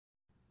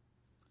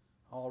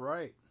All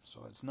right,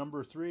 so it's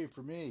number 3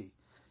 for me.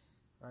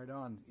 Right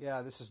on.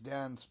 Yeah, this is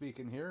Dan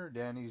speaking here.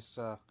 Danny's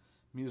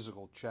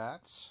Musical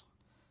Chats,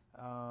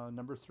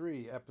 number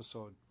 3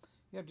 episode.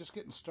 Yeah, I'm just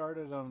getting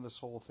started on this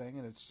whole thing,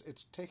 and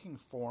it's taking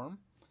form.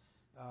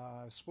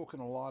 I've spoken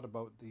a lot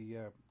about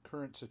the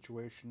current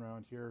situation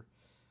around here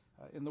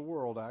in the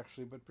world,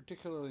 actually, but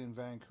particularly in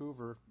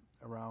Vancouver,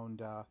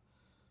 around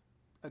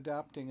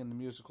adapting in the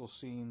musical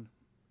scene.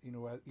 You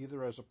know,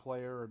 either as a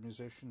player, or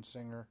musician,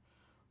 singer,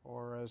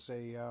 or as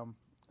a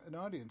an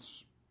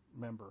audience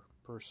member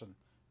person,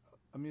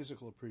 a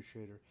musical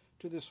appreciator,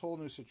 to this whole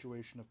new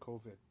situation of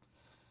COVID,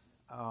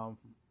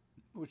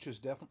 which has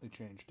definitely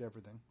changed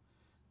everything.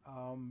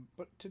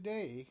 But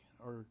today,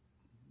 or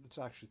it's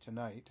actually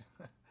tonight,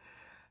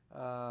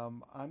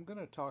 I'm going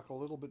to talk a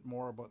little bit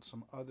more about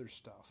some other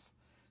stuff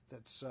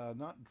that's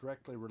not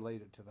directly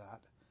related to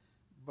that,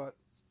 but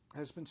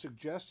has been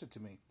suggested to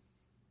me.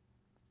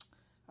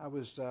 I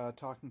was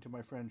talking to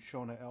my friend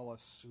Shona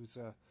Ellis, who's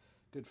a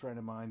good friend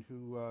of mine,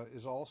 who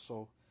is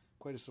also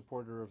quite a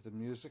supporter of the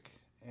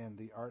music and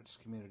the arts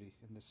community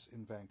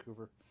in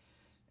Vancouver.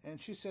 And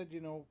she said,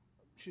 you know,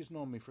 she's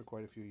known me for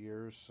quite a few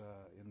years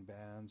in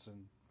bands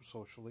and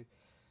socially,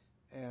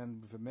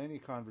 and we've had many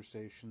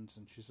conversations,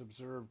 and she's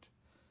observed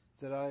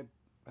that I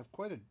have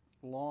quite a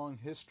long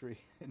history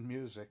in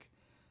music,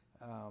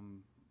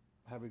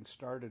 having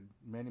started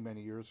many,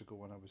 many years ago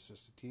when I was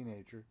just a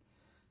teenager.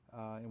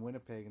 In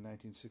Winnipeg in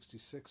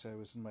 1966, I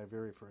was in my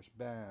very first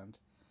band,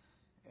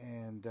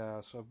 and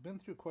so I've been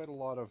through quite a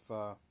lot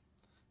of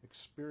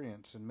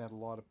experience and met a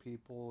lot of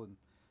people, and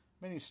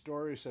many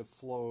stories have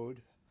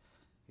flowed,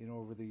 you know,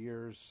 over the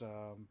years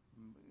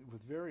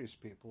with various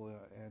people.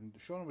 And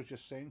Shona was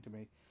just saying to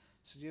me,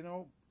 said, you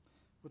know,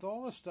 with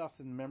all the stuff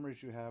and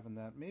memories you have in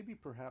that, maybe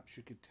perhaps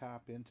you could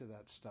tap into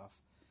that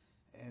stuff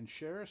and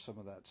share some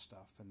of that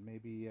stuff, and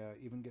maybe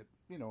even get,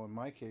 you know, in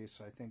my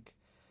case, I think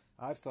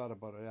I've thought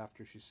about it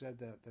after she said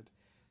that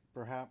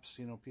perhaps,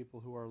 you know,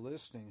 people who are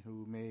listening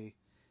who may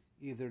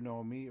either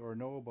know me or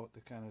know about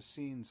the kind of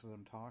scenes that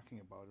I'm talking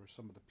about, or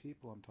some of the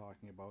people I'm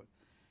talking about,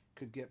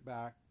 could get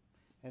back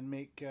and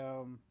make,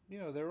 you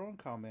know, their own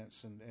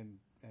comments and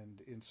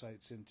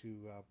insights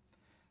into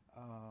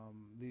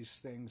these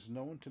things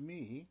known to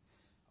me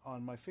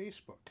on my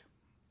Facebook,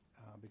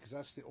 because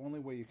that's the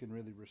only way you can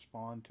really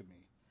respond to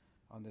me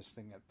on this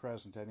thing at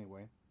present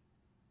anyway.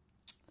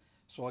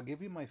 So I'll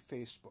give you my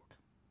Facebook.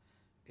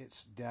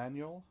 It's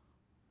Daniel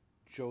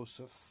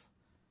Joseph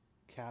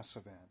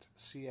Casavant,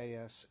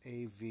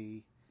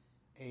 Casavant.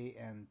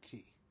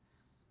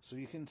 So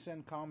you can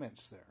send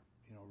comments there,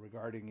 you know,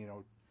 regarding, you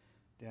know,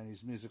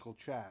 Danny's Musical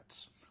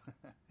Chats,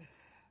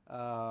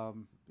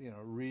 you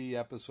know,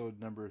 episode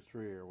number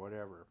 3 or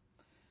whatever.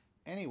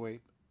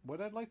 Anyway,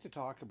 what I'd like to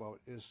talk about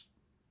is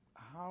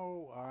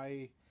how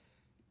I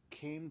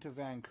came to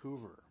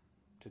Vancouver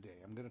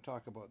today. I'm going to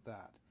talk about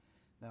that.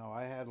 Now,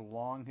 I had a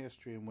long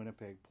history in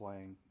Winnipeg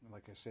playing,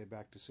 like I say,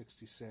 back to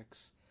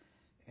 '66,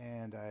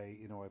 and I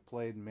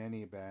played in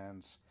many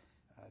bands,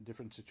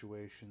 different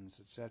situations,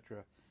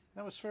 etc.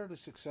 And I was fairly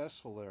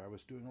successful there. I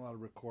was doing a lot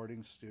of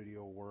recording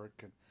studio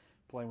work and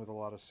playing with a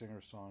lot of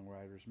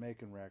singer-songwriters,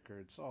 making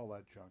records, all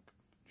that junk,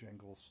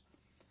 jingles.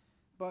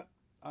 But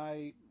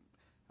I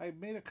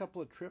made a couple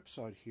of trips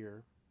out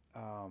here,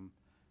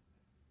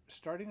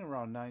 starting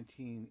around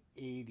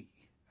 1980.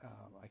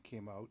 I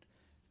came out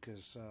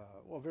because,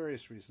 well,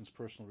 various reasons,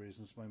 personal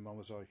reasons. My mom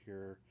was out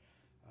here,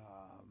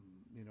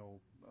 you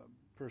know,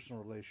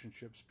 personal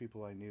relationships,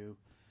 people I knew.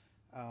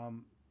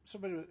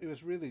 But it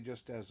was really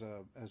just as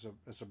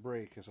a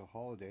break, as a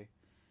holiday,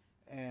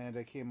 and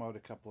I came out a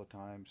couple of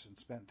times and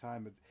spent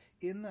time. But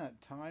in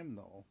that time,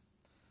 though,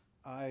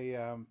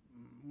 I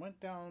went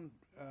down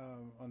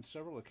on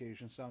several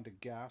occasions down to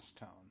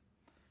Gastown,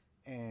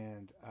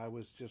 and I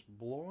was just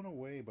blown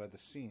away by the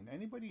scene.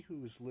 Anybody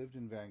who's lived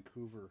in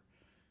Vancouver,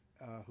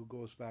 who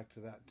goes back to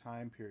that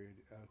time period,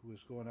 who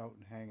was going out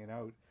and hanging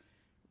out,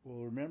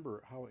 will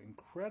remember how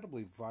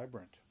incredibly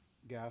vibrant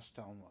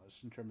Gastown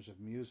was in terms of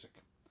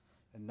music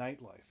and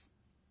nightlife.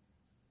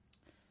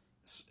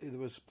 There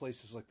was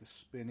places like the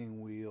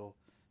Spinning Wheel,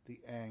 the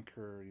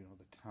Anchor, you know,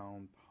 the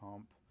Town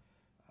Pump,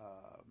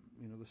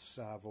 you know, the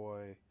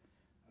Savoy.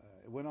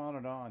 It went on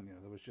and on. You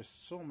know, there was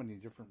just so many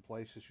different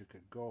places you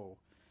could go,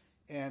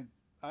 and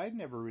I'd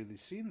never really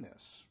seen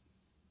this.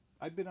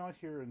 I'd been out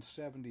here in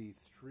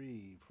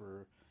 '73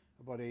 for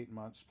about 8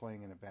 months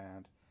playing in a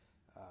band,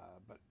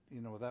 but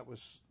you know, that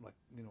was like,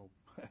 you know,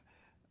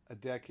 a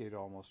decade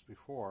almost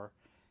before,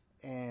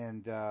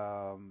 and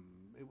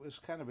it was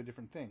kind of a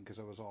different thing because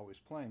I was always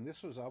playing.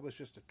 I was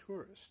just a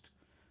tourist,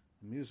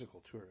 a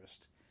musical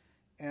tourist,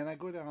 and I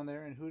go down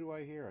there, and who do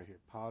I hear? I hear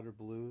Powder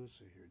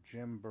Blues, I hear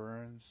Jim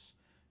Burns,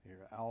 I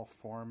hear Al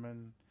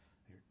Foreman,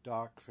 I hear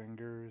Doc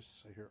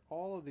Fingers, I hear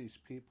all of these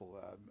people.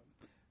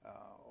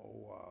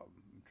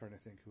 I'm trying to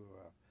think who.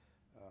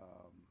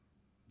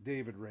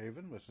 David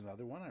Raven was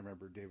another one. I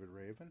remember David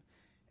Raven,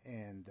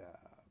 and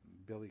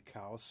Billy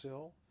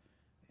Cowsill,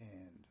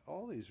 and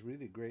all these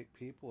really great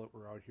people that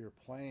were out here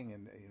playing,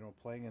 and you know,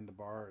 playing in the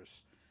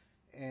bars.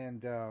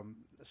 And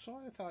so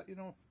I thought,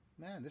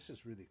 man, this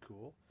is really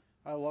cool.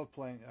 I love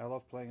playing. I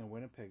love playing in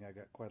Winnipeg. I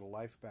got quite a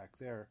life back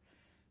there,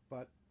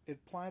 but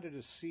it planted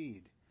a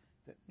seed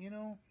that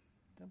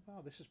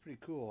wow, this is pretty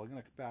cool. I'm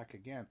going to come back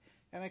again,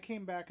 and I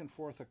came back and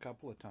forth a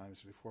couple of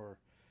times before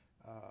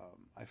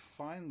I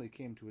finally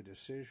came to a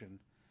decision.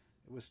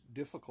 It was a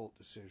difficult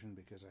decision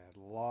because I had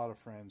a lot of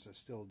friends, I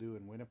still do,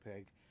 in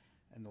Winnipeg,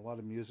 and a lot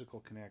of musical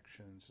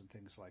connections and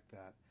things like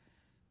that.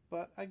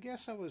 But I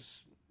guess I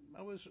was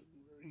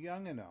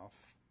young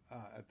enough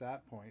at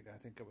that point. I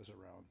think I was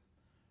around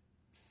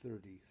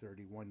 30,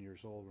 31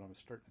 years old when I was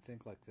starting to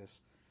think like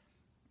this,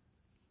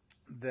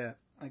 that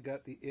I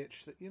got the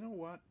itch that,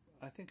 what,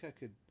 I think I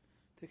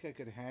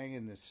could hang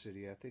in this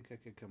city. I think I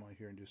could come out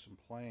here and do some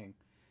playing.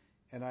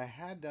 And I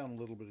had done a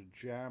little bit of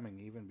jamming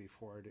even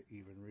before I'd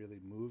even really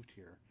moved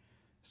here.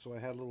 So I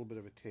had a little bit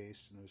of a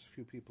taste, and there was a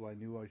few people I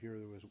knew out here.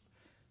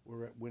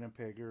 Were at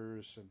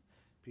Winnipeggers and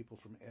people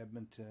from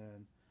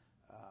Edmonton.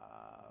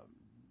 Uh,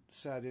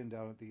 Sat in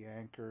down at the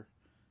Anchor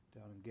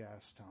down in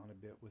Gastown a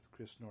bit with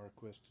Chris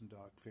Norquist and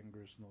Doc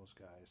Fingers and those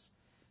guys.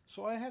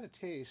 So I had a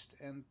taste,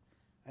 and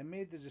I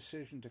made the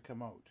decision to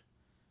come out.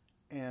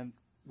 And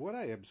what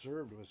I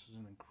observed was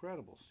an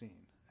incredible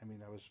scene. I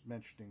mean, I was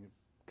mentioning it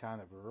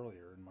kind of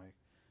earlier in my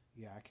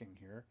yakking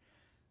here,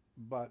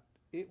 but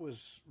it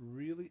was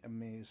really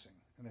amazing.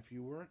 And if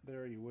you weren't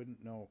there, you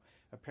wouldn't know.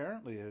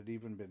 Apparently, it had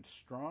even been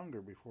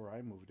stronger before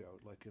I moved out,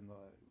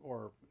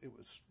 or it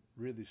was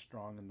really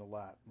strong in the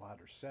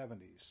latter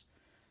 70s.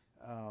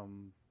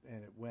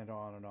 And it went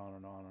on and on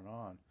and on and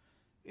on.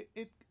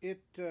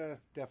 It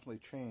definitely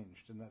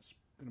changed, and that's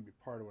going to be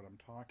part of what I'm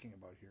talking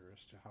about here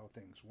as to how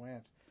things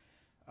went.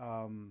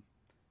 Um,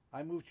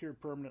 I moved here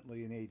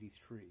permanently in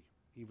 '83,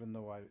 even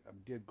though I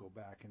did go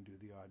back and do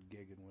the odd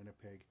gig in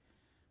Winnipeg.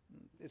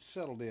 It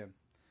settled in,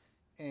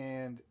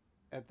 and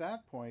at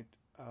that point,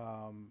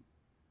 I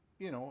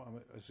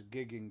was a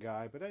gigging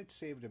guy, but I'd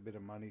saved a bit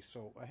of money,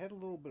 so I had a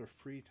little bit of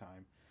free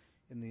time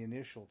in the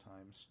initial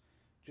times,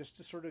 just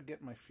to sort of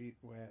get my feet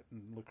wet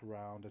and look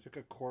around. I took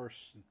a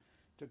course and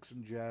took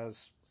some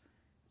jazz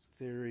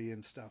theory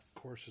and stuff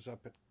courses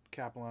up at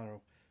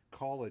Capilano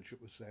College.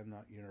 It was then,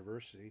 not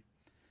university,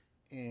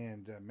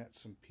 and met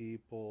some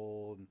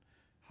people and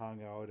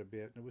hung out a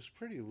bit. And it was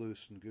pretty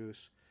loosey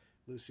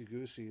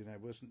goosey, and I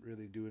wasn't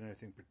really doing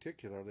anything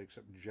particularly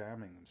except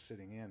jamming and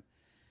sitting in.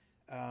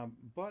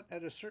 But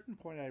at a certain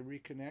point, I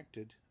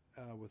reconnected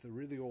with a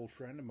really old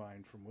friend of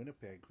mine from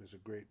Winnipeg, who's a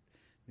great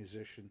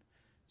musician,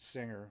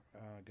 singer,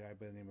 a guy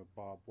by the name of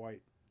Bob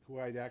White, who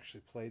I'd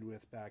actually played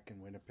with back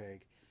in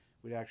Winnipeg.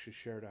 We'd actually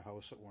shared a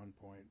house at one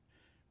point.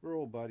 We're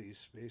old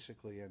buddies,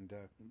 basically, and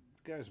the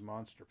guy's a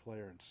monster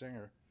player and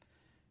singer.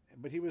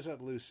 But he was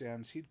at loose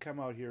ends. He'd come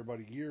out here about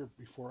a year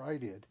before I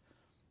did,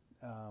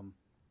 um,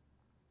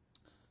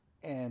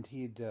 and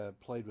he'd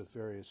played with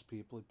various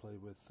people. He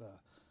played with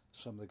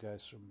some of the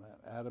guys from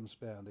Adam's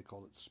band. They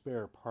called it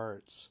Spare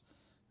Parts.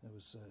 There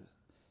was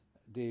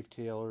Dave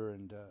Taylor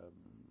and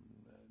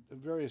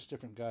various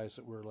different guys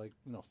that were like,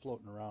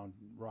 floating around,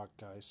 rock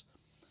guys.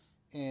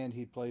 And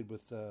he played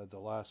with the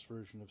last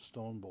version of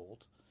Stone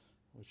Bolt,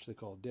 which they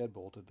called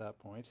Deadbolt at that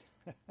point,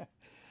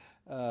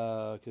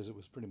 because it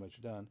was pretty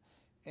much done.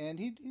 And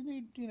he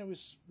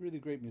was a really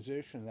great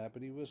musician and that,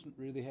 but he wasn't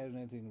really had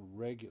anything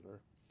regular.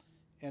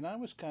 And I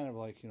was kind of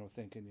like,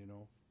 thinking,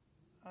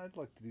 I'd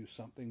like to do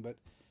something, but,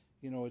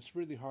 it's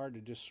really hard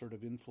to just sort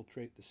of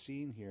infiltrate the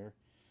scene here.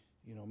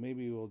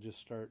 Maybe we'll just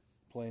start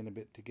playing a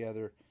bit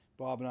together.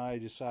 Bob and I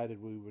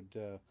decided we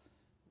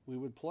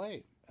would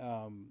play.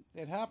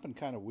 It happened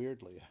kind of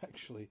weirdly,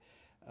 actually.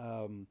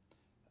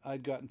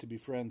 I'd gotten to be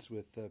friends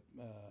with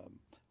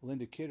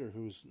Linda Kidder,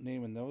 whose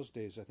name in those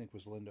days I think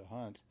was Linda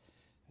Hunt.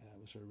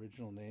 Was her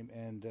original name,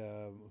 and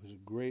was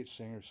a great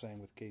singer, sang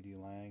with K.D.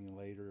 Lang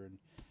later, and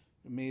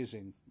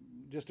amazing,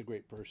 just a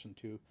great person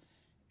too.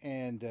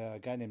 And a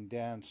guy named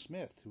Dan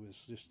Smith, who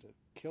was just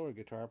a killer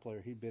guitar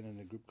player. He'd been in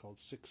a group called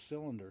Six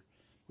Cylinder,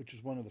 which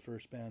is one of the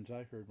first bands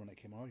I heard when I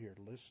came out here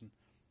to listen,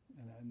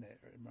 and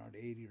around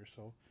 80 or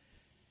so.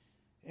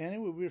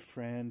 Anyway, we were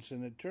friends,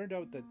 and it turned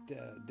out that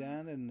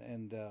Dan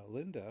and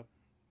Linda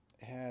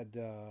had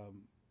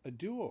a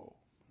duo.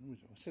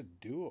 I said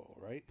duo,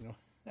 right?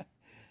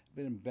 I've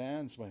been in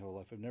bands my whole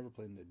life. I've never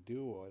played in a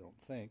duo, I don't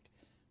think.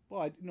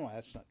 Well, no,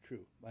 that's not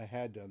true. I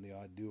had done the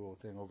odd duo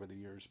thing over the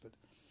years, but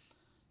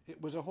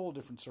it was a whole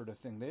different sort of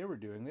thing they were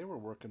doing. They were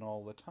working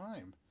all the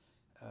time,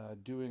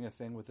 doing a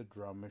thing with a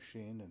drum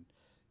machine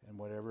and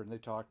whatever. And they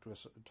talked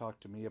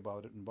to me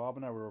about it. And Bob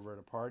and I were over at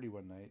a party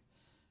one night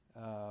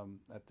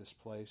at this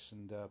place,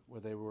 and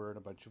where they were and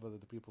a bunch of other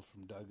people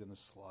from Doug and the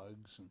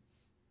Slugs and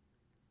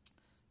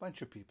a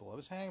bunch of people. I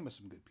was hanging with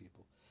some good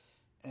people.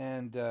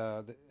 And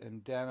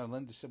Dan and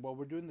Linda said, well,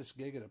 we're doing this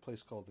gig at a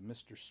place called the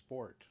Mr.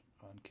 Sport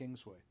on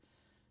Kingsway.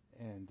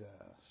 And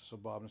so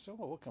Bob and I said,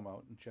 well, we'll come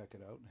out and check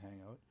it out and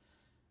hang out,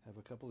 have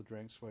a couple of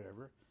drinks,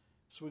 whatever.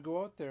 So we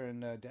go out there,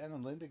 and Dan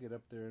and Linda get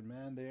up there, and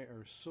man, they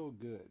are so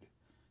good.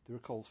 They were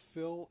called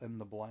Phil and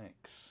the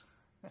Blanks.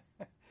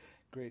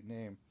 Great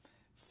name.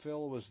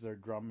 Phil was their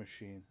drum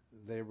machine.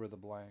 they were the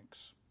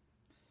blanks.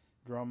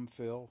 Drum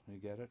fill, you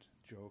get it?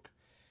 Joke.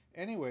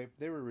 Anyway,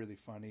 they were really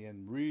funny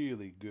and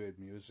really good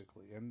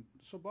musically. And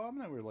so Bob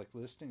and I were like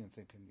listening and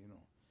thinking,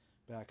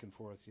 back and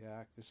forth,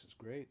 yeah, this is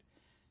great.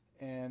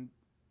 And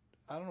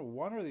I don't know,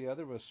 one or the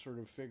other of us sort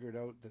of figured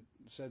out that,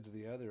 said to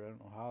the other, I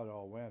don't know how it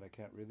all went, I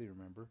can't really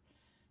remember,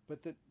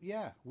 but that,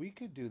 yeah, we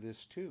could do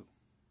this too.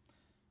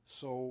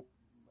 So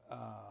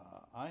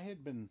I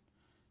had been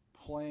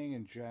playing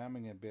and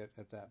jamming a bit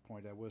at that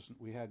point.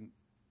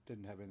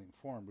 Didn't have anything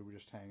formed. We were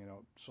just hanging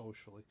out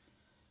socially.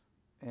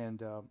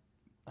 And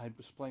I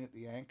was playing at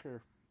the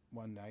Anchor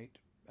one night,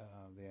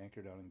 the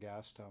Anchor down in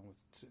Gastown,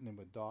 sitting in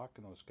with Doc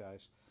and those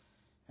guys.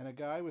 And a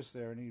guy was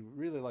there, and he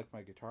really liked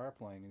my guitar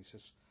playing. And he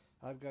says,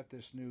 "I've got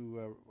this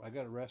new. I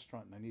got a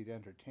restaurant, and I need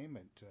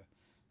entertainment,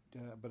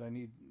 but I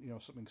need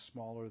something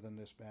smaller than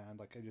this band.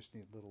 Like I just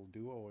need a little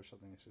duo or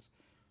something." He says,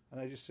 and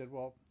I just said,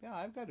 "Well, yeah,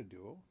 I've got a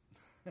duo."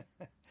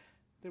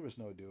 There was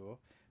no duo,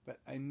 but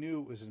I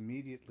knew it was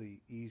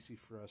immediately easy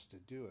for us to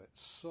do it.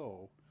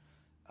 So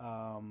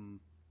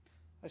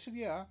I said,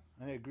 "Yeah,"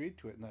 and I agreed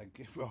to it, and I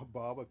gave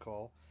Bob a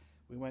call.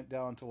 We went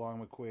down to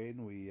Long McQuaid,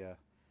 and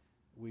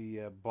we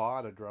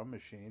bought a drum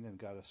machine and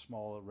got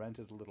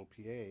rented a little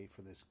PA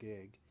for this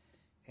gig.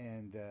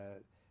 And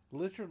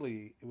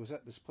literally, it was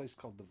at this place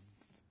called the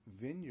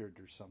Vineyard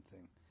or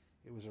something.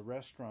 It was a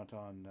restaurant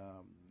on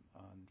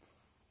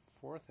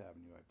Fourth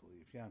Avenue, I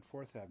believe. Yeah, on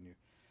Fourth Avenue.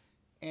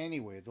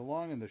 Anyway, the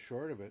long and the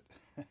short of it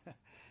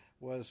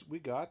was we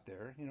got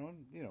there.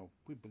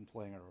 We've been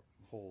playing our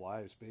whole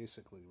lives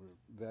basically. We're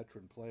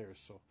veteran players,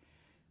 so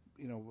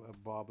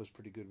Bob was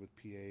pretty good with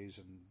PAs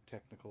and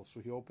technical.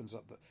 So he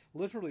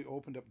literally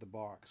opened up the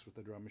box with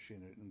the drum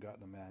machine in it and got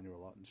the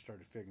manual out and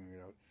started figuring it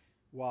out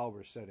while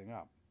we're setting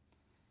up.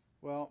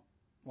 Well,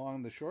 long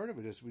and the short of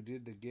it is we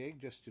did the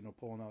gig just,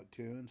 pulling out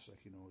tunes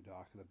like,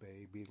 Dock of the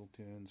Bay, Beatle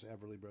tunes,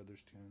 Everly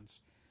Brothers tunes,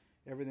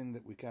 everything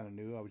that we kind of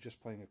knew. I was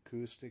just playing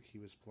acoustic. He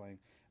was playing,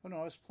 I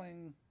was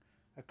playing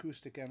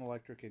acoustic and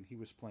electric, and he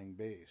was playing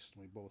bass.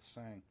 And we both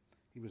sang.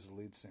 He was the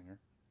lead singer.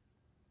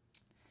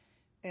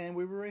 And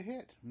we were a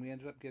hit. We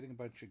ended up getting a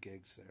bunch of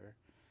gigs there.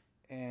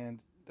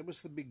 And that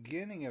was the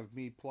beginning of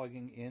me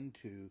plugging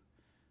into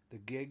the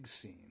gig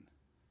scene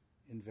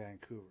in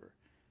Vancouver.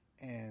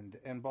 And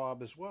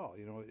Bob as well,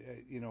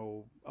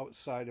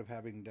 outside of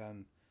having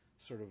done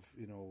sort of,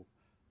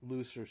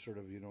 looser sort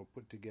of,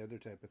 put together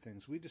type of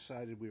things, we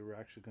decided we were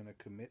actually going to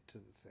commit to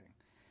the thing.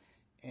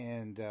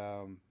 And,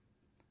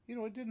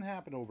 it didn't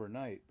happen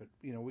overnight, but,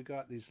 we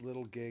got these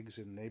little gigs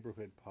in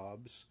neighborhood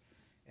pubs,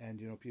 and,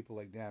 people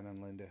like Dan and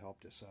Linda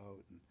helped us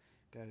out, and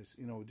guys,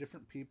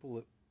 different people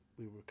that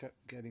we were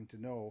getting to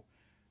know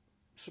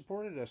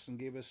supported us and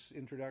gave us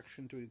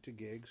introduction to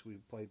gigs. We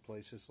played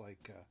places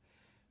like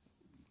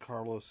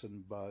Carlos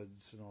and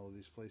Buds and all of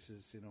these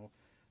places,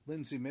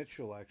 Lindsay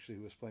Mitchell, actually,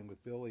 who was playing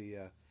with Billy,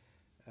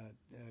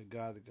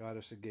 got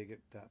us a gig at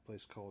that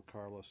place called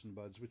Carlos and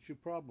Buds, which you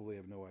probably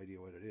have no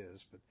idea what it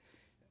is, but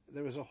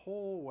there was a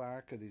whole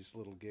whack of these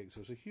little gigs.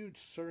 It was a huge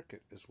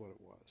circuit is what it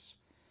was.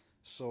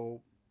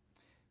 So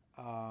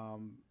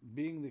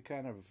being the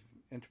kind of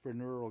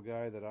entrepreneurial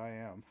guy that I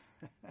am,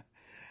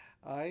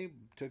 I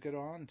took it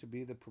on to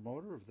be the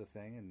promoter of the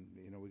thing, and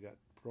we got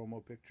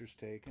promo pictures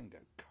taken,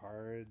 got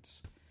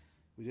cards,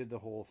 we did the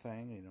whole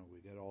thing.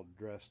 We got all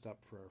dressed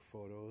up for our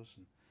photos,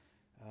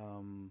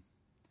 and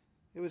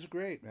it was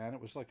great, man.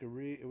 It was like a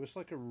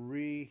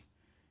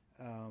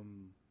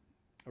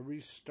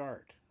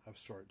restart of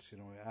sorts,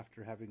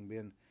 after having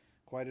been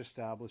quite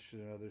established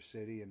in another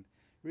city and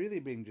really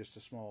being just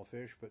a small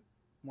fish, but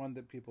one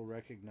that people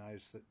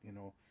recognized that,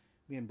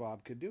 me and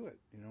Bob could do it.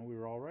 We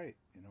were all right.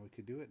 We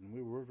could do it, and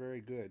we were very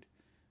good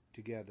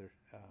together.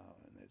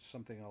 And it's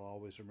something I'll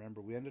always remember.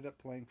 We ended up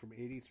playing from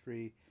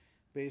 83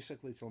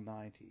 basically till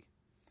 90.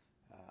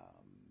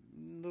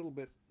 A little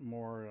bit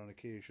more on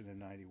occasion in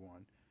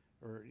 91.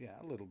 Or, yeah,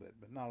 a little bit,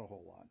 but not a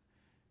whole lot.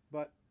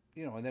 But,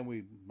 and then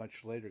we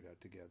much later got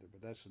together.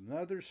 But that's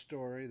another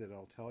story that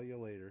I'll tell you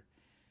later.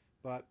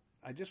 But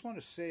I just want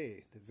to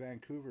say that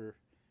Vancouver,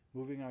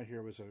 moving out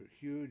here was a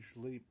huge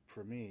leap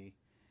for me.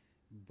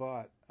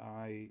 But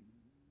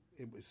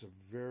it was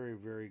a very,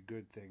 very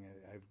good thing.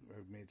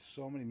 I've made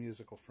so many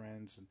musical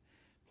friends and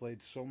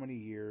played so many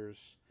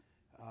years.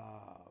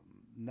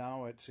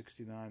 Now at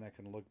 69, I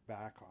can look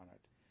back on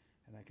it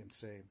and I can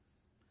say,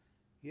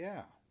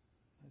 yeah,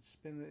 it's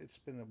been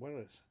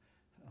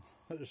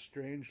what a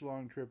strange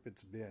long trip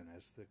it's been,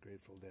 as the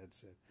Grateful Dead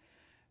said.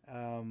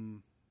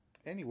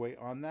 Anyway,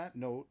 on that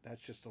note,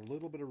 that's just a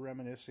little bit of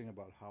reminiscing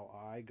about how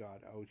I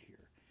got out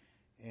here,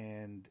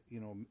 and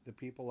the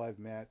people I've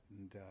met,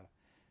 and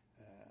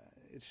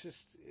it's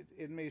just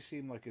it may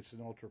seem like it's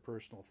an ultra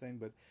personal thing,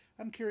 but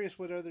I'm curious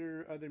what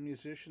other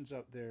musicians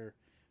out there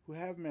who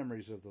have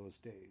memories of those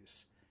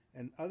days,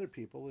 and other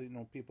people,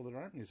 people that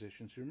aren't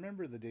musicians who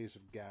remember the days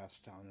of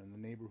Gastown and the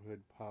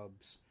neighborhood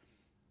pubs,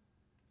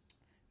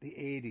 the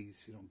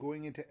 80s,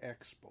 going into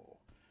Expo.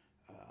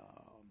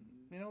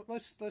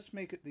 Let's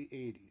make it the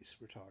 80s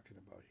we're talking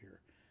about here.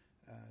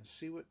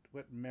 See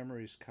what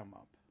memories come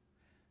up.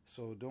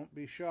 So don't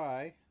be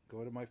shy.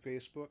 Go to my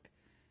Facebook,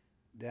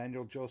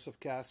 Daniel Joseph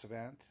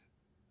Casavant.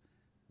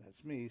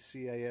 That's me,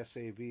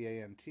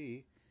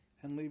 Casavant,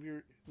 and leave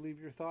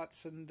your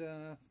thoughts and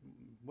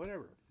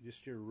whatever,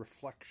 just your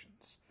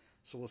reflections.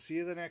 So we'll see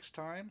you the next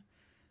time.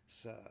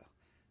 It's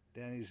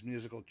Danny's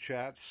Musical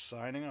Chats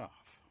signing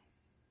off.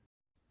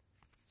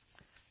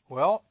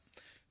 Well,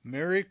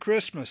 Merry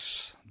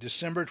Christmas.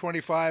 December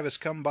 25 has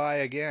come by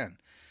again.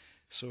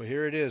 So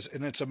here it is.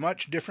 And it's a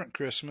much different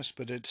Christmas,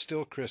 but it's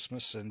still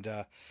Christmas, and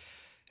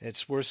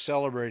it's worth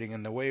celebrating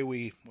in the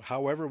way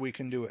however we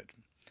can do it.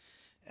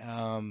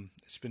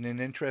 It's been an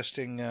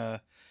interesting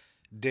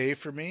day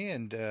for me,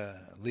 and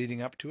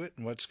leading up to it,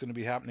 and what's going to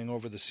be happening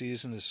over the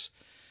season is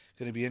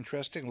going to be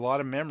interesting. A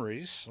lot of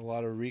memories, a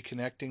lot of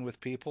reconnecting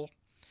with people,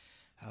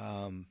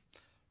 a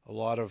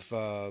lot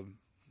of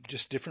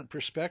just different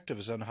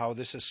perspectives on how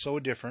this is so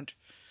different.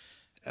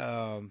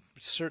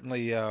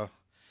 Certainly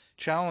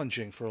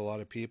challenging for a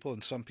lot of people,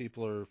 and some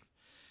people are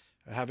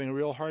having a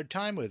real hard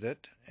time with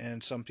it,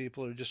 and some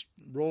people are just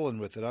rolling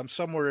with it. I'm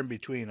somewhere in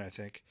between, I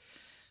think.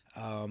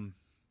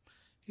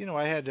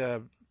 I had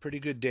a pretty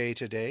good day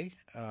today.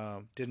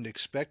 Didn't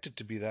expect it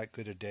to be that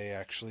good a day,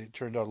 actually. It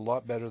turned out a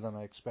lot better than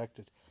I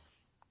expected.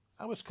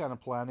 I was kind of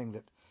planning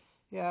that,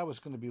 I was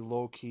going to be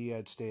low-key.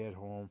 I'd stay at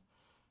home,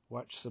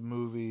 watch some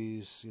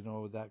movies,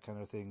 that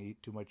kind of thing,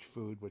 eat too much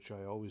food, which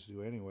I always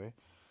do anyway.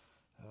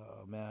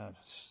 Oh, man,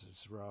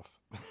 it's rough.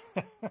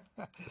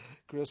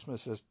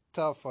 Christmas is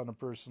tough on a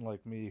person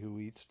like me who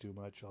eats too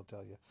much, I'll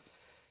tell you.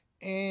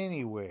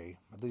 Anyway,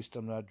 at least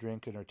I'm not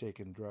drinking or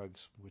taking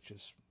drugs, which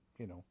is,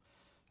 a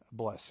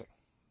blessing.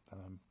 And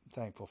I'm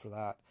thankful for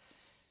that.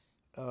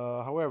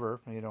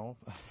 However,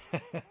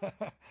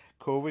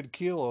 COVID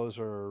kilos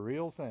are a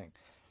real thing.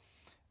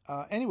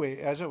 Anyway,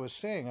 as I was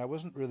saying, I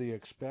wasn't really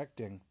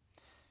expecting,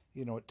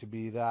 it to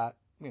be that,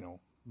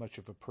 much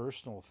of a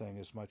personal thing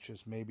as much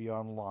as maybe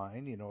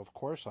online. Of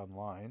course,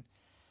 online.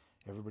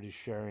 Everybody's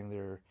sharing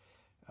their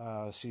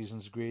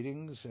season's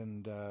greetings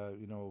and,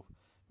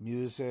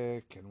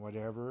 music and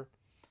whatever.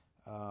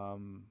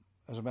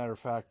 As a matter of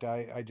fact,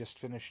 I just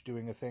finished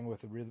doing a thing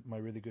with my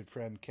really good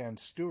friend Ken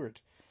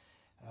Stewart,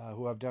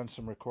 who I've done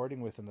some recording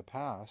with in the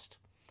past.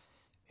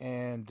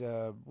 And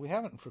we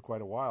haven't for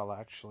quite a while,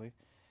 actually.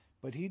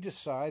 But he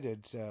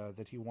decided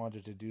that he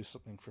wanted to do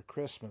something for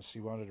Christmas. He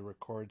wanted to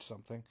record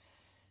something.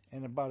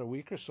 And about a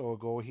week or so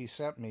ago, he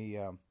sent me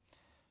a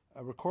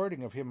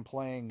recording of him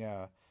playing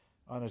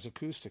on his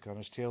acoustic, on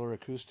his Taylor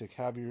acoustic,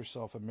 Have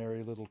Yourself a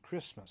Merry Little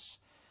Christmas.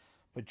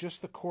 But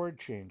just the chord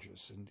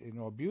changes, and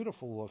a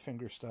beautiful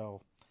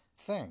fingerstyle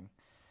thing.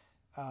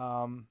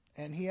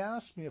 And he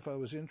asked me if I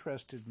was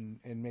interested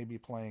in maybe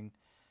playing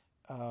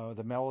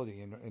the melody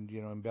and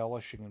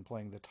embellishing and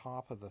playing the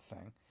top of the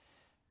thing.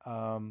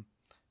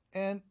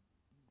 And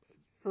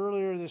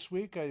earlier this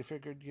week, I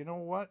figured, you know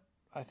what?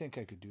 I think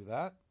I could do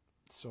that.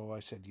 So I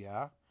said,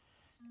 yeah.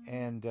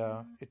 And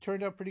it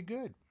turned out pretty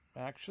good.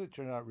 Actually, it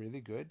turned out really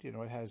good. It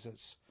has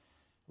its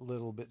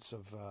little bits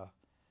of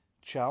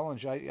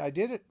challenge. I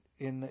did it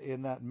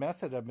in that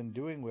method I've been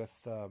doing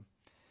with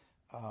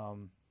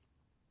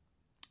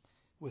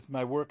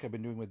my work I've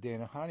been doing with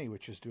Dana Honey,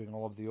 which is doing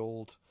all of the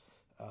old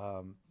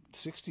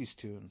 60s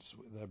tunes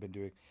that I've been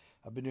doing.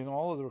 I've been doing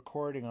all of the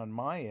recording on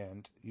my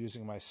end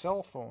using my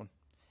cell phone,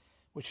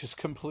 which is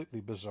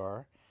completely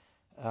bizarre,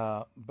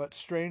 but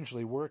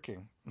strangely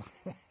working.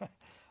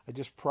 I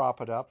just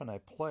prop it up and I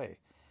play,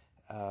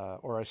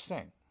 or I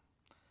sing.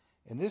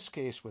 In this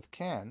case with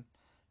Ken,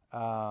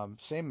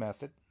 same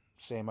method,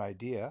 same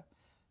idea.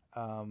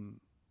 And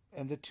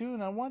the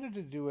tune, I wanted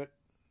to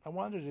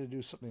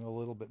do something a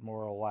little bit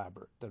more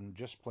elaborate than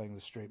just playing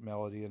the straight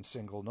melody and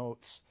single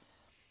notes.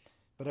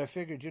 But I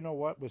figured, you know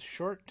what, with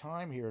short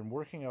time here and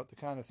working out the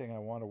kind of thing I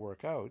want to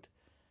work out,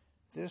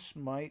 this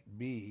might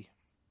be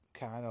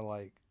kind of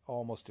like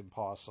almost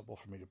impossible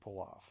for me to pull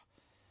off.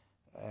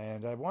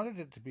 And I wanted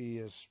it to be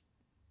as,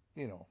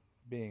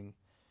 being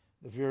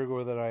the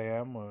Virgo that I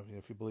am,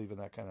 if you believe in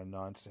that kind of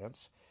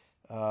nonsense.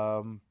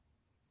 I'm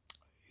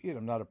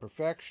not a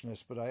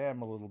perfectionist, but I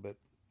am a little bit,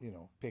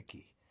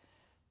 picky.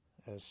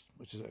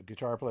 Which is a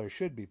guitar player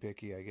should be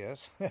picky, I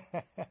guess.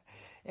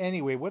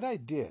 Anyway, what I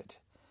did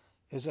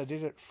is I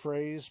did it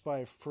phrase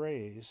by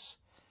phrase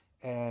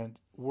and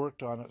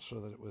worked on it so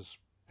that it was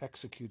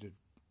executed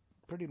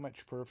pretty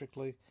much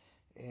perfectly.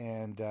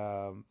 And,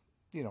 I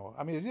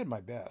did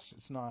my best.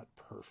 It's not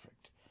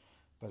perfect,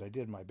 but I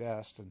did my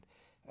best.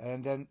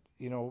 And then,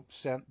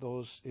 sent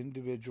those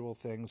individual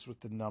things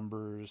with the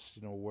numbers,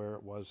 where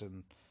it was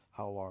and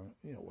how long,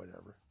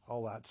 whatever,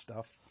 all that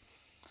stuff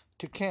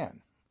to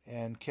Ken.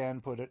 And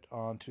Ken put it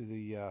onto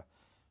the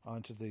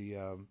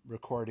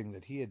recording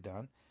that he had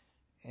done,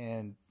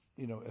 and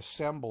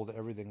assembled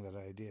everything that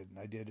I did. And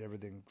I did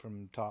everything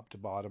from top to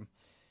bottom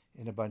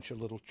in a bunch of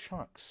little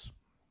chunks.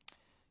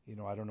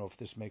 I don't know if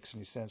this makes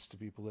any sense to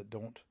people that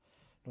don't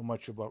know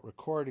much about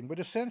recording, but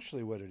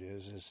essentially what it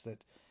is that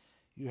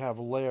you have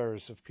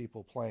layers of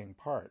people playing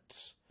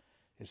parts.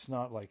 It's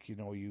not like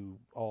you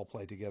all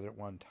play together at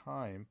one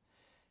time.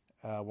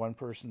 One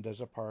person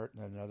does a part,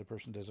 and another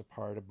person does a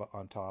part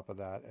on top of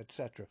that,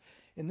 etc.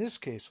 In this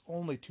case,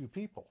 only two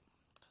people,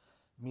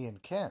 me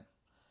and Ken.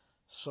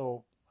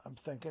 So I'm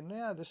thinking,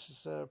 yeah, this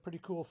is a pretty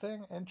cool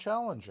thing and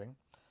challenging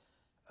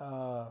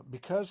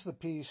because the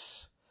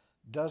piece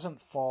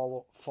doesn't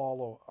follow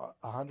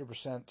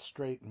 100%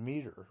 straight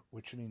meter,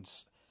 which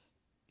means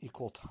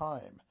equal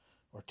time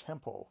or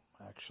tempo.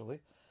 Actually,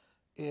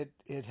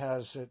 it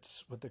has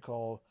its what they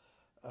call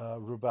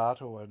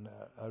rubato and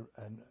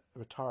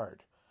retard,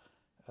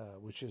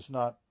 which is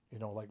not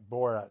like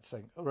Borat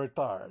saying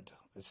retard.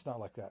 It's not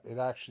like that. It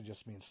actually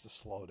just means to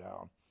slow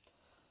down.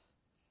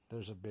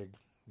 There's a big,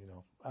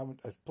 a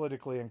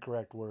politically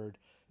incorrect word.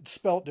 It's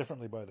spelt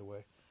differently, by the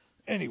way.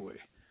 Anyway,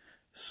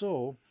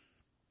 so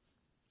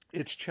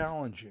it's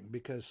challenging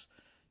because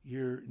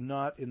you're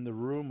not in the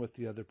room with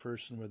the other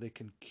person where they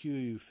can cue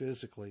you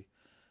physically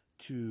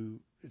to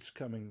it's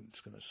coming,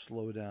 it's going to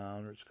slow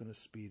down, or it's going to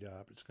speed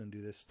up, it's going to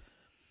do this.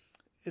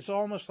 It's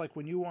almost like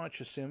when you watch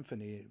a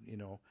symphony,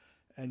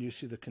 and you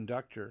see the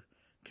conductor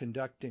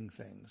conducting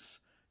things.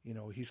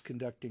 He's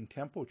conducting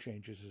tempo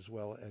changes as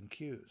well and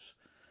cues.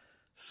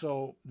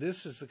 So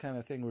this is the kind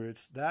of thing where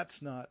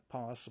that's not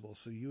possible.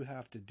 So you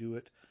have to do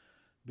it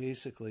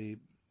basically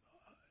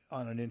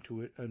on an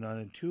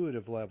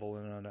intuitive level,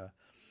 and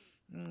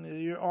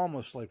you're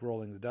almost like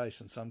rolling the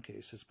dice in some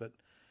cases. But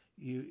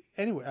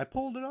anyway, I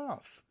pulled it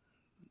off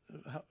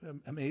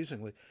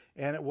amazingly,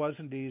 and it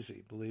wasn't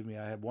easy. Believe me,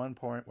 I had one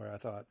point where I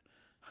thought,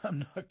 I'm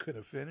not going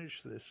to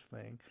finish this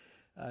thing.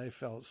 I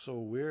felt so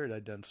weird.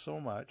 I'd done so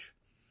much.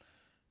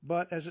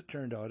 But as it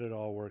turned out, it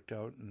all worked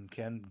out, and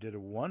Ken did a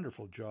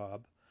wonderful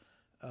job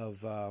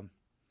of,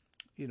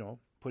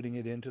 putting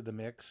it into the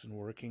mix and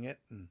working it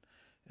and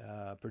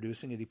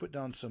producing it. He put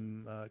down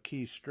some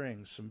key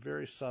strings, some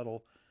very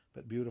subtle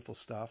but beautiful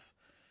stuff,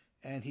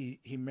 and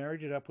he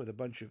married it up with a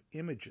bunch of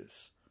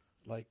images,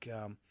 like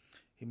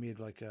he made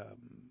like a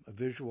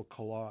visual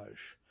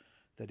collage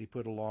that he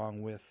put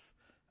along with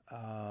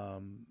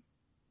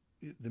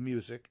the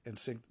music and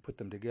put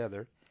them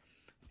together,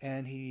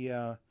 and he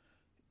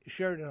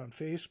shared it on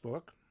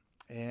Facebook,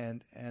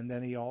 and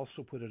then he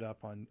also put it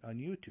up on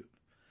YouTube.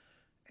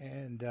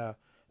 And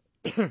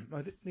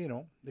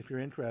if you're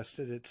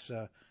interested, it's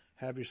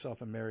Have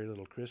Yourself a Merry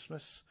Little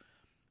Christmas,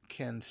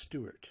 Ken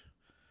Stewart.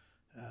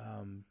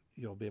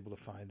 You'll be able to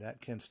find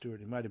that. Ken Stewart.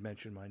 He might have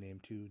mentioned my name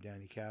too,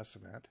 Danny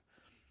Cassavant.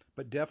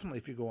 But definitely,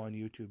 if you go on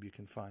YouTube, you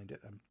can find it,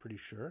 I'm pretty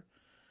sure.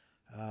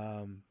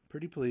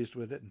 Pretty pleased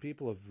with it, and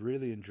people have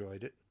really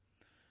enjoyed it.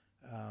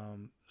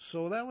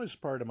 So that was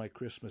part of my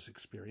Christmas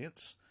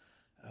experience,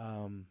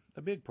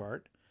 a big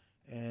part,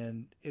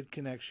 and it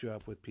connects you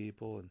up with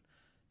people, and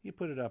you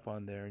put it up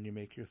on there, and you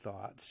make your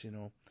thoughts.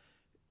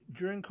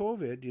 During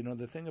COVID,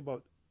 the thing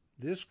about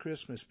this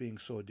Christmas being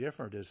so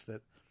different is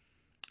that,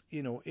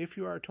 if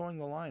you are towing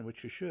the line,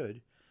 which you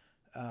should,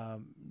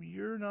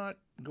 you're not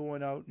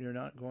going out, you're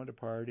not going to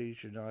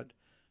parties, you're not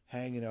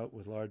hanging out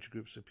with large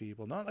groups of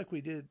people, not like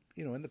we did,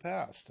 in the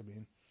past. I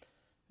mean,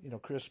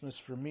 Christmas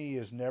for me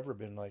has never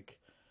been like,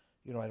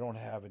 I don't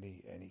have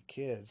any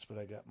kids, but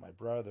I got my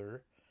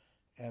brother,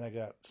 and I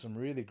got some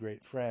really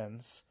great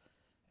friends,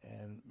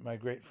 and my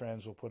great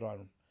friends will put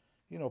on,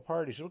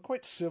 parties. They're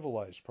quite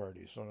civilized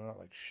parties, so they're not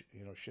like,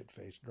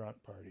 shit-faced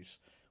drunk parties,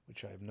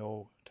 which I have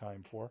no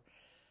time for.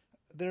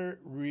 They're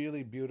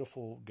really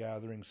beautiful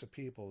gatherings of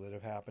people that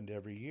have happened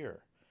every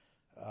year.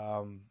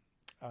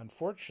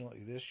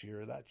 Unfortunately, this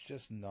year, that's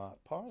just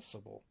not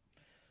possible.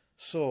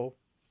 So,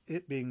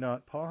 it being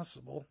not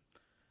possible,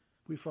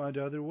 we find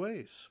other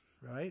ways,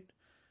 right?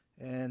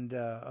 And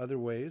other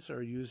ways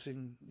are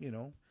using,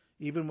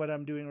 even what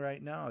I'm doing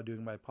right now,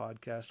 doing my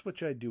podcast,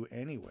 which I do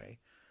anyway.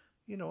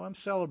 I'm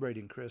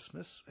celebrating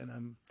Christmas, and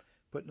I'm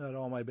putting out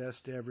all my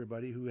best to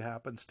everybody who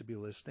happens to be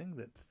listening.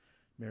 That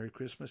Merry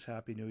Christmas,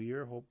 Happy New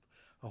Year,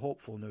 a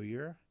hopeful New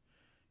Year.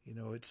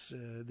 It's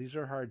these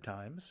are hard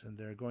times, and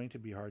they're going to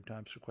be hard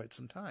times for quite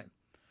some time.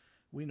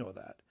 We know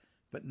that.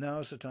 But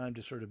now's the time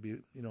to sort of be,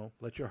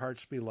 let your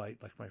hearts be light,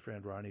 like my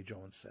friend Ronnie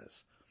Jones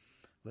says.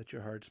 Let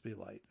your hearts be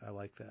light. I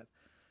like that.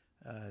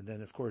 And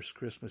then, of course,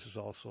 Christmas is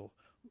also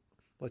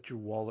let your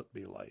wallet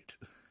be light.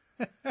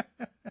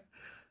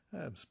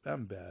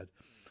 I'm bad.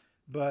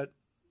 But,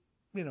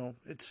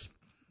 it's,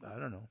 I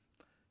don't know.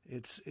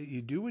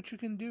 You do what you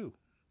can do.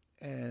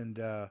 And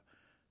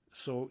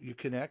so you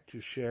connect,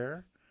 you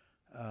share,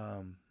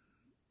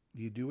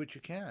 you do what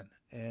you can.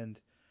 And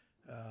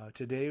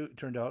today it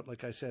turned out,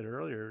 like I said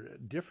earlier,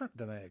 different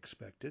than I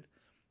expected.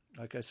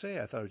 Like I say,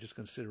 I thought I was just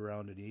going to sit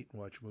around and eat and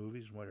watch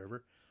movies and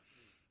whatever.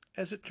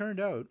 As it turned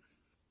out,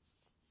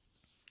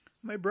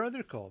 my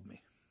brother called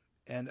me,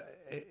 and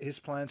his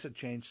plans had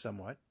changed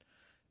somewhat.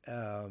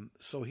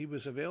 So he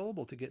was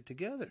available to get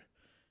together.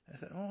 I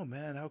said, oh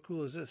man, how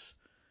cool is this?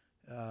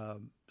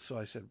 So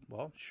I said,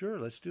 well, sure,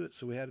 let's do it.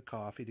 So we had a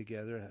coffee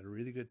together and had a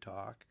really good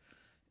talk.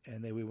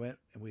 And then we went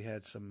and we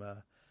had some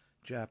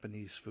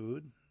Japanese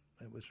food.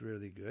 It was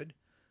really good.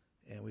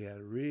 And we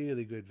had a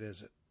really good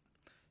visit.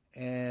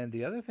 And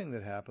the other thing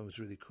that happened was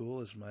really cool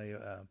is my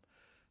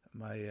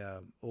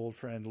old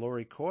friend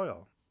Lori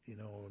Coyle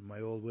my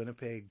old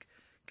Winnipeg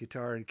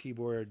guitar and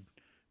keyboard,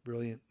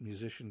 brilliant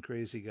musician,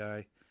 crazy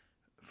guy,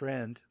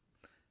 friend.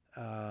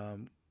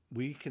 Um,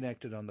 we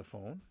connected on the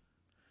phone,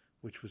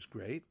 which was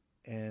great.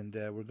 And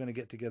we're going to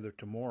get together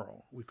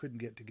tomorrow. We couldn't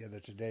get together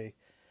today,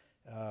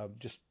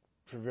 just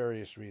for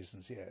various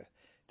reasons. Yeah, it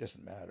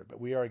doesn't matter.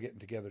 But we are getting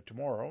together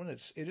tomorrow, and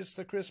it is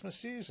the Christmas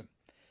season.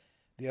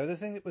 The other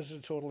thing that was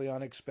totally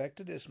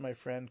unexpected is my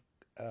friend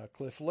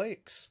Cliff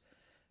Lakes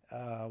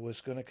was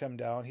going to come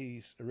down.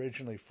 He's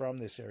originally from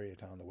this area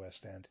down the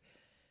West End,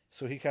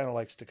 so he kind of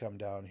likes to come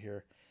down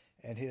here.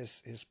 And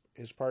his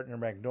partner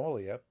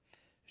Magnolia,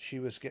 she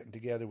was getting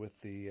together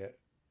with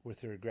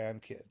her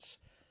grandkids.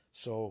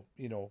 So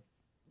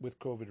with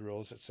COVID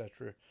rules,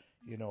 etc.,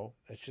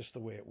 it's just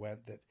the way it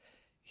went. That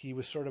he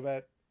was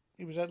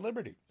he was at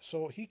liberty.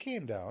 So he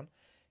came down,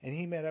 and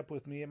he met up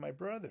with me and my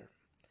brother,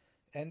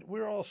 and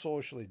we're all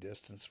socially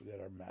distanced. We got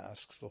our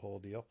masks, the whole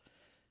deal.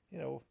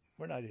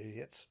 We're not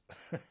idiots.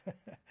 At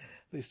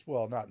least,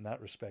 well, not in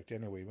that respect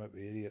anyway. We might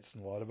be idiots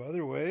in a lot of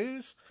other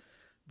ways,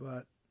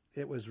 but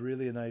it was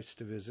really nice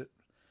to visit.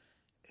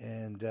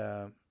 And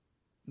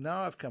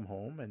now I've come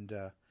home, and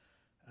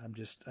I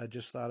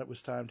just thought it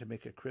was time to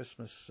make a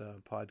Christmas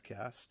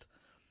podcast,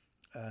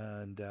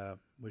 and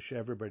wish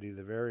everybody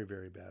the very,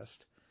 very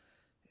best,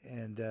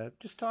 and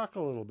just talk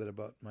a little bit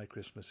about my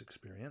Christmas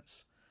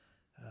experience,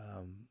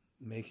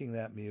 making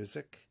that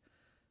music,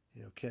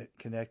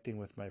 connecting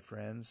with my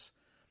friends.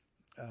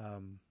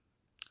 Um,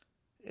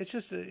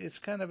 it's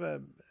kind of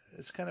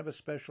a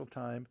special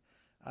time.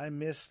 I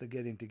miss the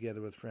getting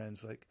together with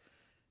friends like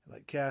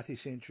Kathy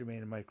St.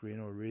 Germain and Mike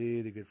Reno,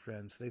 really good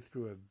friends. They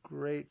threw a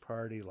great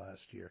party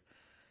last year.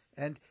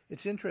 And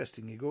it's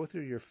interesting, you go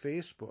through your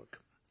Facebook,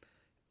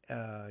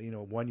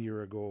 1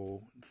 year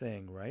ago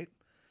thing, right?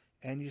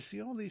 And you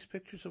see all these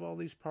pictures of all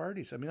these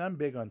parties. I mean, I'm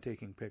big on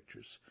taking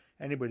pictures.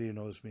 Anybody who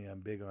knows me, I'm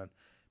big on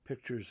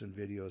pictures and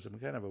videos. I'm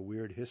kind of a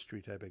weird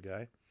history type of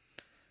guy.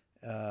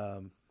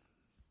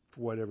 For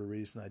whatever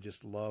reason, I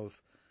just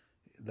love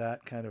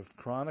that kind of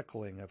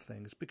chronicling of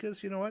things,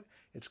 because you know what?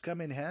 It's come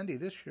in handy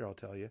this year, I'll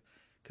tell you,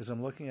 because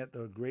I'm looking at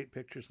the great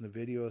pictures and the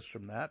videos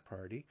from that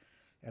party,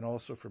 and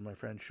also from my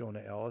friend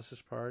Shona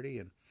Ellis's party,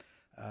 and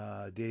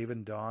Dave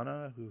and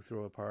Donna, who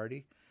throw a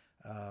party,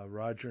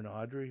 Roger and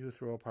Audrey, who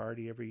throw a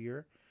party every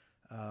year,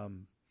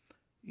 um,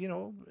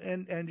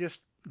 and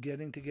just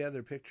getting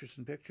together, pictures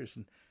and pictures.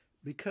 And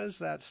because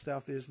that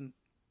stuff isn't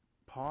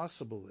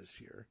possible this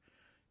year,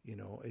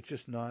 it's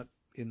just not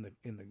in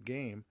the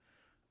game,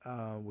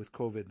 with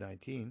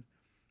COVID-19,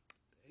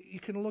 you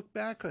can look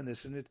back on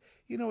this, and it's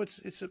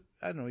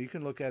I don't know, you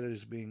can look at it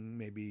as being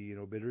maybe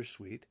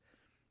bittersweet,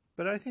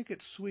 but I think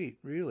it's sweet,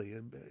 really.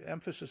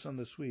 Emphasis on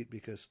the sweet,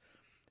 because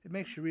it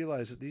makes you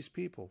realize that these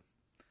people,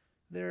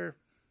 they're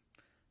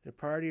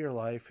part of your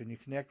life, and you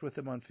connect with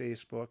them on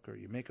Facebook, or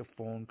you make a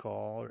phone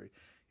call, or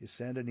you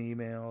send an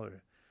email,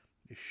 or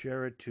you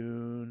share a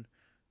tune,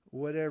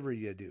 whatever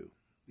you do.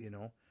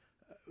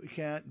 We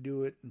can't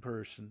do it in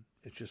person.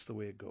 It's just the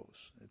way it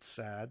goes. It's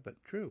sad,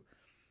 but true.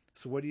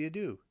 So what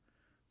do?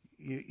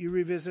 You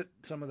revisit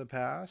some of the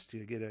past.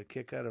 You get a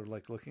kick out of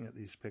looking at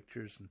these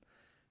pictures and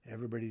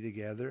everybody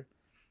together.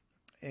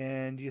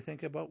 And you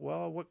think about,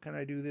 well, what can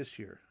I do this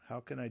year? How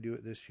can I do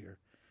it this year?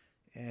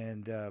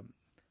 And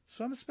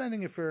so I'm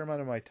spending a fair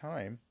amount of my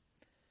time,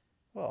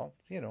 well,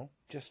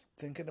 just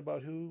thinking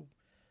about who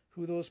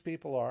those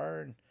people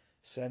are, and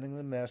sending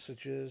them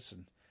messages,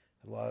 and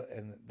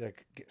and they're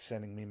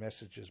sending me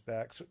messages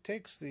back. So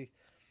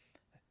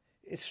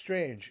it's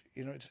strange,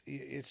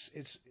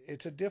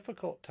 it's a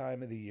difficult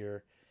time of the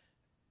year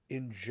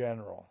in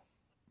general,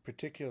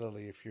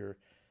 particularly if you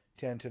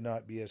tend to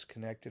not be as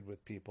connected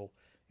with people.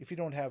 If you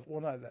don't have,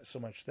 well, not that so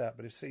much that,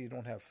 but if say you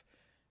don't have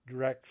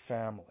direct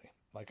family,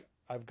 like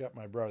I've got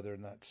my brother,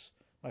 and that's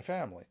my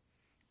family.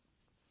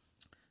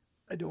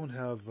 I don't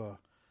have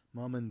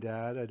mom and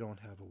dad. I don't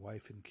have a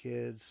wife and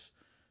kids.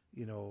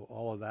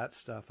 All of that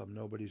stuff. I'm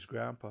nobody's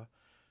grandpa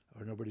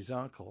or nobody's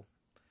uncle.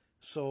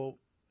 So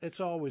it's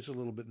always a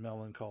little bit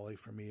melancholy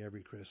for me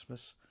every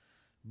Christmas.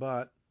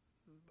 But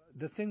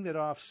the thing that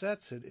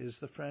offsets it is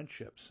the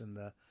friendships and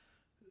the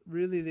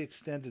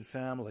extended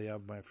family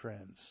of my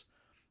friends.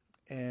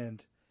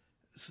 And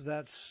so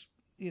that's,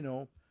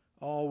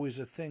 always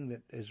a thing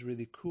that is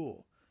really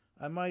cool.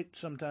 I might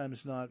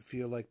sometimes not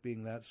feel like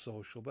being that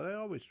social, but I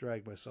always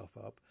drag myself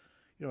up.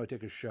 I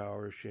take a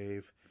shower,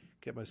 shave,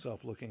 get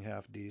myself looking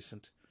half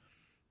decent.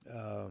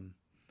 Um,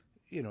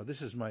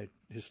 this is my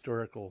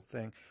historical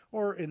thing.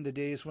 Or in the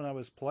days when I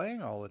was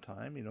playing all the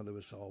time, there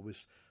was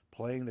always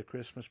playing the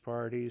Christmas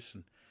parties,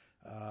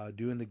 and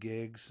doing the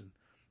gigs,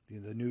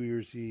 and the New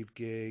Year's Eve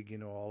gig,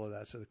 all of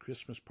that. So the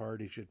Christmas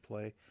parties you'd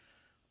play.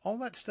 All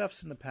that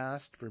stuff's in the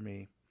past for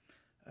me,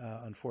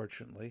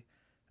 unfortunately,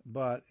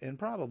 and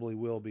probably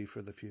will be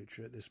for the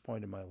future at this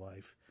point in my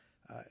life.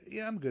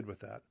 Yeah, I'm good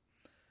with that.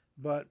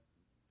 But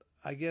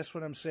I guess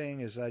what I'm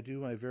saying is I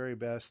do my very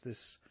best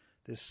this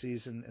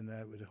season, and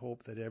I would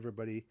hope that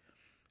everybody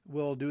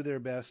will do their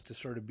best to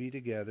sort of be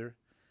together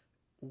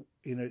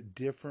in a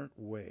different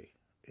way.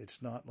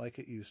 It's not like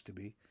it used to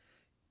be.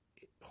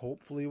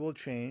 hopefully will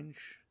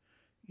change.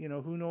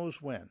 Who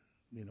knows when?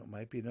 It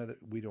might be another,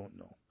 we don't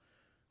know.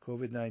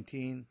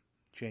 COVID-19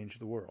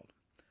 changed the world.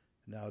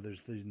 Now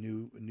there's the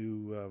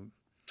new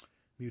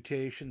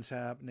mutations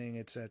happening,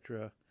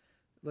 etc.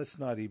 Let's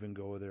not even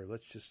go there.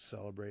 Let's just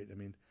celebrate. I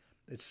mean,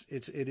 it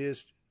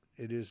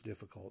is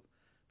difficult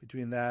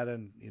between that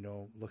and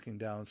looking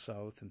down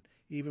south and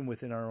even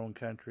within our own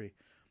country,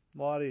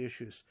 a lot of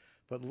issues.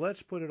 But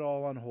let's put it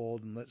all on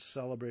hold and let's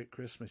celebrate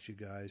Christmas, you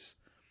guys,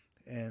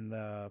 and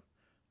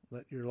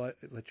let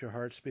your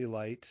hearts be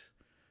light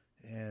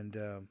and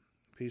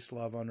peace,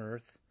 love on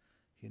earth,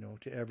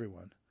 to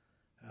everyone.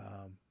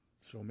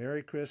 So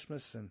Merry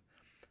Christmas, and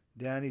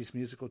Danny's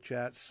Musical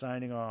Chat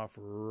signing off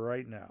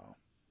right now.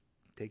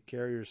 Take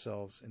care of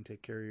yourselves and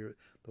take care of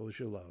those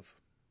you love.